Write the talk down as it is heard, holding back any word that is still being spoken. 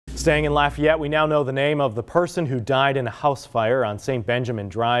Staying in Lafayette, we now know the name of the person who died in a house fire on St. Benjamin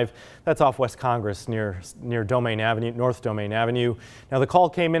Drive. That's off West Congress near Domain Avenue, North Domain Avenue. Now, the call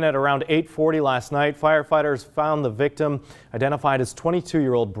came in at around 8:40 last night. Firefighters found the victim, identified as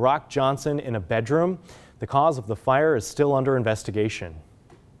 22-year-old Brock Johnson, in a bedroom. The cause of the fire is still under investigation.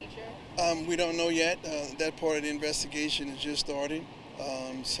 We don't know yet. That part of the investigation is just starting.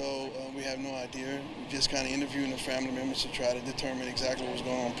 We have no idea. We're just kind of interviewing the family members to try to determine exactly what was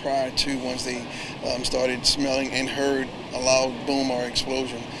going on prior to once they started smelling and heard a loud boom or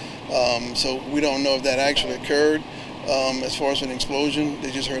explosion. So we don't know if that actually occurred. As far as an explosion,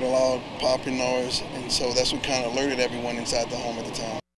 they just heard a loud popping noise, and so that's what kind of alerted everyone inside the home at the time.